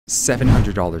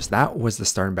$700. That was the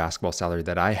starting basketball salary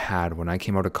that I had when I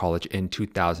came out of college in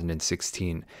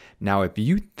 2016. Now, if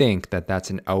you think that that's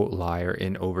an outlier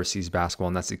in overseas basketball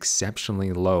and that's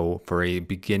exceptionally low for a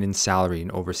beginning salary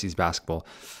in overseas basketball,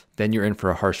 then you're in for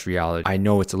a harsh reality. I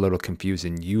know it's a little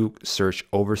confusing. You search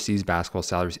overseas basketball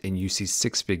salaries and you see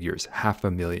six figures,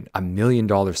 $500,000, $1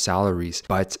 million salaries.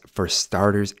 But for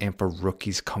starters and for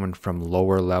rookies coming from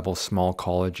lower level, small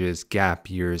colleges, gap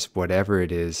years, whatever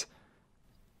it is,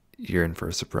 you're in for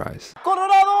a surprise.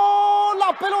 Coronado,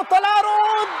 la pelota al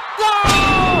aro.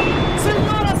 ¡Gol!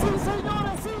 Señoras y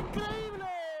señores, increíble.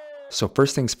 So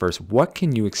first things first, what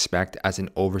can you expect as an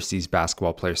overseas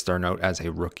basketball player starting out as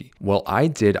a rookie? Well, I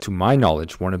did, to my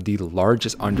knowledge, one of the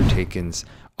largest undertakings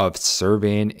of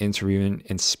surveying, interviewing,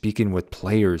 and speaking with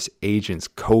players, agents,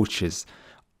 coaches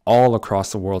all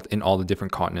across the world in all the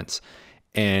different continents.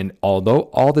 And although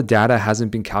all the data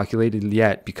hasn't been calculated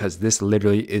yet, because this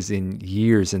literally is in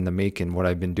years in the making, what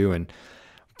I've been doing,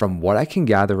 from what I can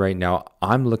gather right now,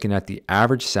 I'm looking at the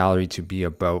average salary to be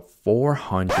about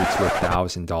 $400 to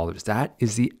 $1,000. That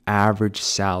is the average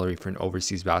salary for an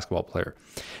overseas basketball player.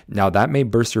 Now, that may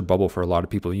burst your bubble for a lot of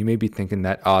people. You may be thinking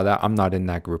that, oh, I'm not in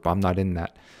that group. I'm not in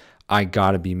that. I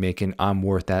got to be making, I'm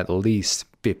worth at least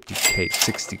 50K,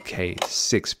 60K,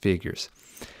 six figures.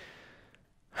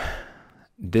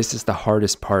 This is the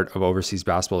hardest part of overseas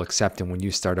basketball accepting when you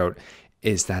start out,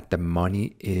 is that the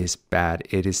money is bad.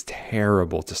 It is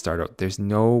terrible to start out. There's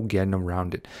no getting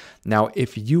around it. Now,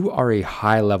 if you are a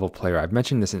high level player, I've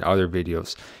mentioned this in other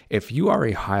videos. If you are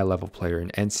a high level player, an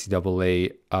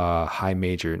NCAA high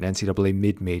major, an NCAA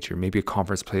mid major, maybe a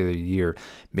conference player of the year,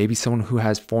 maybe someone who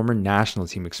has former national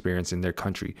team experience in their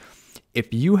country,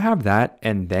 if you have that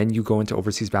and then you go into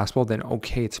overseas basketball, then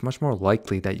okay, it's much more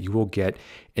likely that you will get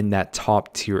in that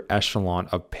top tier echelon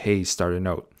of pay starting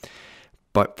out.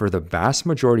 But for the vast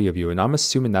majority of you, and I'm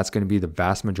assuming that's going to be the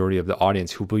vast majority of the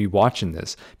audience who will be watching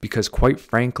this, because quite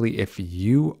frankly, if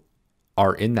you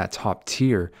are in that top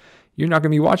tier, you're not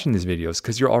going to be watching these videos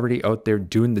because you're already out there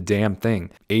doing the damn thing.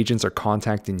 Agents are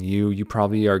contacting you. You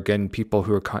probably are getting people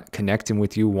who are connecting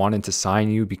with you, wanting to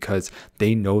sign you because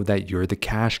they know that you're the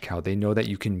cash cow. They know that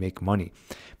you can make money.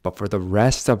 But for the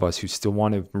rest of us who still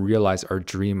want to realize our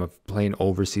dream of playing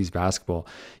overseas basketball,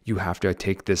 you have to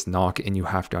take this knock and you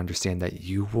have to understand that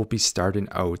you will be starting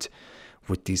out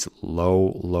with these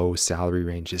low salary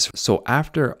ranges. So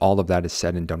after all of that is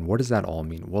said and done, what does that all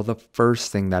mean? Well, the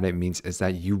first thing that it means is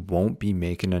that you won't be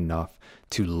making enough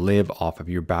to live off of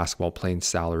your basketball playing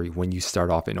salary when you start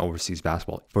off in overseas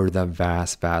basketball for the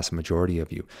vast majority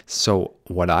of you. So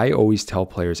what I always tell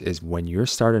players is when you're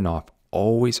starting off,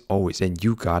 always, then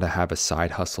you gotta have a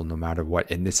side hustle no matter what.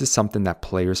 And this is something that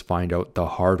players find out the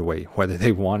hard way, whether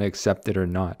they want to accept it or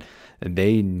not.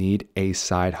 They need a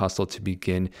side hustle to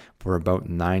begin for about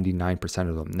 99%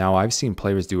 of them. Now, I've seen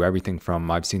players do everything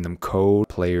from, I've seen them code,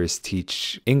 players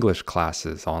teach English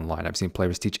classes online. I've seen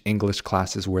players teach English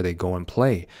classes where they go and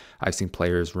play. I've seen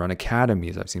players run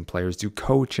academies. I've seen players do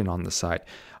coaching on the side.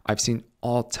 I've seen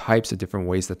all types of different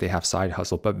ways that they have side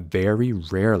hustle, but very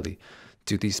rarely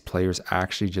do these players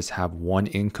actually just have one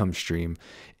income stream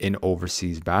in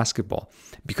overseas basketball,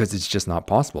 because it's just not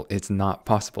possible. It's not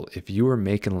possible. If you were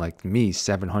making like me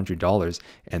 $700,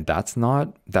 and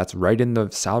that's right in the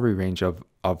salary range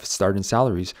of starting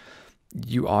salaries,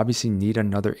 you obviously need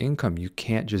another income. You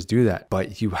can't just do that,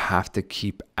 but you have to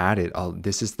keep at it.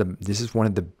 This is one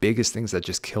of the biggest things that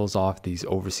just kills off these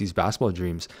overseas basketball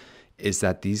dreams, is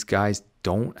that these guys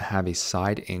don't have a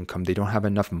side income. They don't have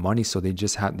enough money, so they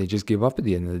just give up at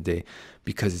the end of the day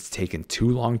because it's taken too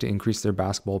long to increase their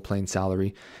basketball playing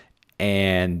salary,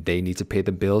 and they need to pay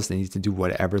the bills. They need to do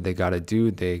whatever they got to do.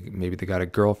 Maybe they got a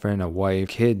girlfriend, a wife,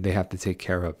 kid they have to take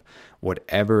care of,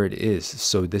 whatever it is.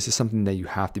 So this is something that you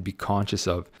have to be conscious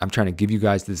of. I'm trying to give you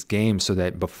guys this game so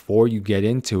that before you get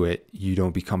into it, you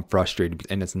don't become frustrated.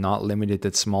 And it's not limited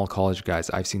to small college guys.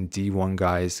 I've seen D1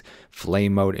 guys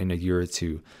flame out in a year or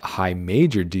two. High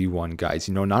major D1 guys,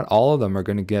 not all of them are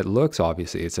going to get looks.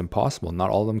 Obviously, it's impossible. Not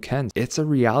all of them can. It's a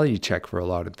reality check for a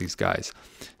lot of these guys.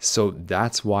 So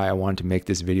that's why I wanted to make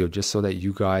this video, just so that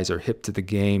you guys are hip to the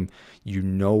game. You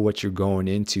know what you're going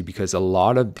into, because a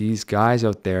lot of these guys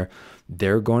out there,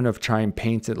 they're going to try and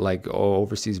paint it like, oh,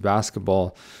 overseas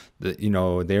basketball,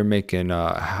 they're making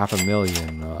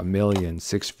 $500,000, $1 million,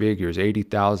 six figures,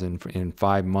 80,000 in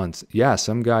 5 months. Yeah,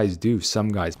 some guys do. Some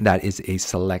guys, that is a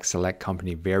select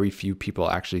company. Very few people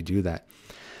actually do that.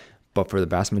 But for the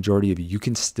vast majority of you, you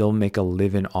can still make a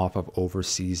living off of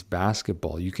overseas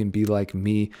basketball. You can be like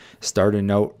me,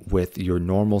 starting out with your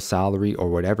normal salary or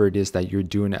whatever it is that you're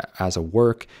doing as a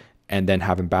work, and then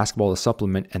having basketball as a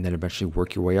supplement, and then eventually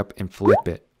work your way up and flip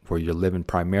it. where you're living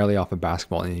primarily off of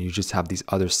basketball and you just have these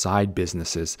other side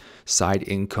businesses, side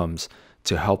incomes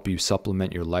to help you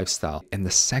supplement your lifestyle. And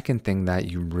the second thing that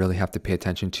you really have to pay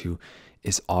attention to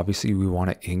is obviously we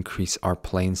want to increase our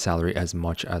playing salary as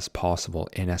much as possible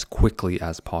and as quickly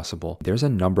as possible. There's a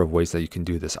number of ways that you can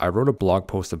do this. I wrote a blog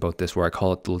post about this where I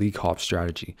call it the league hop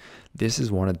strategy. This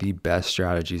is one of the best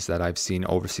strategies that I've seen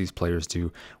overseas players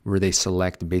do, where they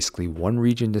select basically one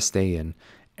region to stay in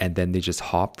and then they just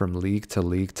hop from league to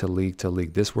league to league to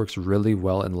league. This works really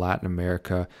well in Latin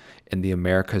America, in the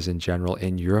Americas in general.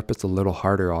 In Europe, it's a little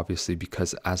harder, obviously,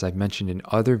 because as I've mentioned in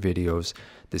other videos,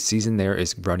 the season there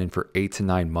is running for 8 to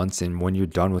 9 months. And when you're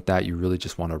done with that, you really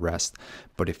just want to rest.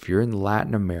 But if you're in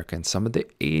Latin America and some of the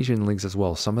Asian leagues as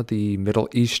well, some of the Middle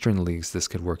Eastern leagues, this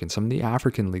could work in, some of the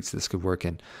African leagues, this could work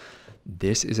in.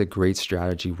 This is a great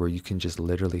strategy where you can just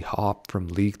literally hop from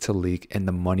league to league and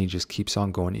the money just keeps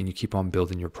on going and you keep on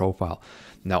building your profile.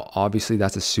 Now, obviously,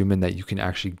 that's assuming that you can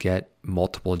actually get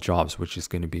multiple jobs, which is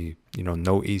going to be,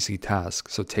 no easy task.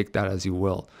 So take that as you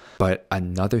will. But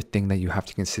another thing that you have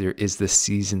to consider is the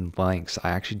season lengths.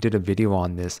 I actually did a video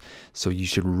on this, so you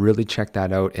should really check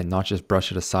that out and not just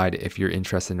brush it aside if you're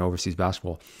interested in overseas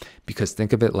basketball. Because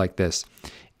think of it like this.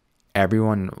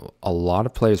 A lot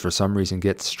of players for some reason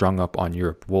get strung up on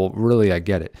Europe. Well, really, I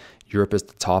get it. Europe is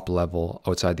the top level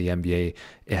outside the NBA.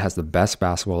 It has the best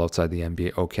basketball outside the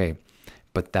NBA. Okay.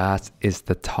 But that is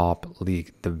the top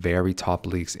league, the very top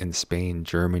leagues in Spain,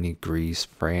 Germany, Greece,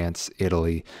 France,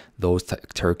 Italy,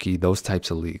 Turkey, those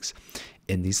types of leagues.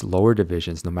 In these lower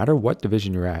divisions, no matter what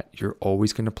division you're at, you're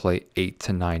always going to play 8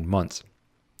 to 9 months.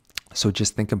 So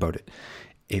just think about it.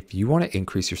 If you want to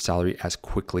increase your salary as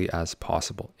quickly as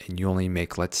possible and you only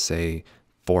make, let's say,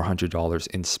 $400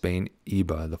 in Spain,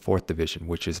 IBA, the 4th division,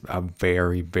 which is a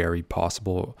very, very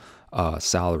possible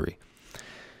salary.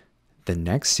 The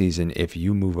next season, if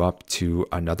you move up to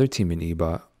another team in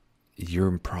IBA,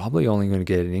 you're probably only going to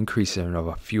get an increase of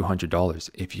a few $100s.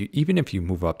 Even if you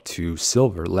move up to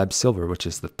Silver, Leb Silver, which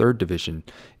is the 3rd division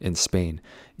in Spain,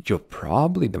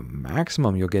 the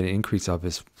maximum you'll get an increase of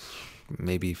is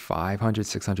maybe $500,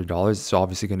 $600. It's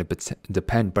obviously going to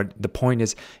depend, but the point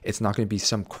is it's not going to be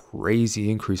some crazy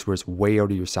increase where it's way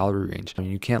out of your salary range. I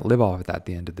mean, you can't live off of that at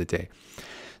the end of the day.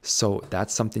 So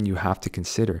that's something you have to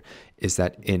consider, is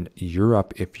that in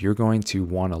Europe, if you're going to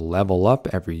want to level up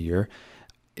every year,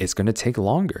 it's going to take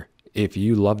longer. If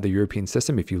you love the European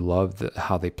system, if you love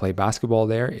how they play basketball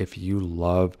there, if you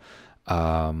love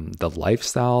the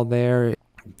lifestyle there,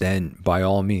 then by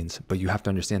all means. But you have to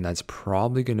understand that's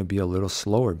probably going to be a little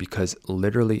slower because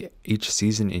literally each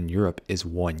season in Europe is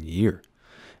 1 year.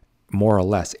 More or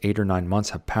less 8 or 9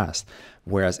 months have passed.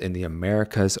 Whereas in the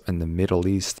Americas and the Middle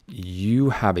East,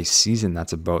 you have a season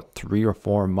that's about 3 or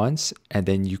 4 months, and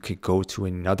then you could go to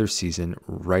another season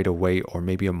right away, or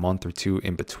maybe a month or two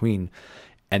in between.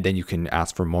 And then you can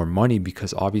ask for more money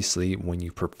because obviously when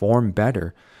you perform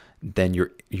better, then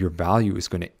your value is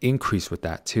going to increase with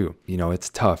that too. It's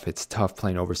tough. It's tough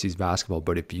playing overseas basketball,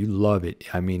 but if you love it,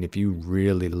 if you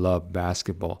really love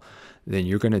basketball, then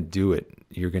you're going to do it.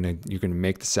 You're going to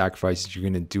make the sacrifices. You're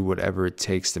going to do whatever it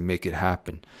takes to make it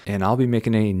happen. And I'll be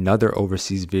making another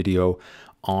overseas video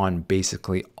on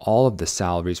basically all of the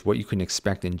salaries, what you can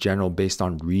expect in general based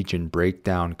on region,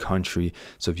 breakdown, country.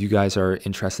 So if you guys are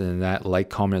interested in that,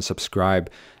 like, comment, and subscribe.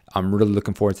 I'm really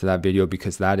looking forward to that video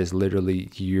because that is literally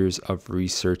years of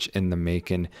research in the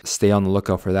making. Stay on the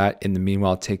lookout for that. In the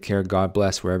meanwhile, take care. God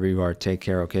bless wherever you are. Take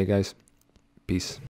care. Okay, guys? Peace.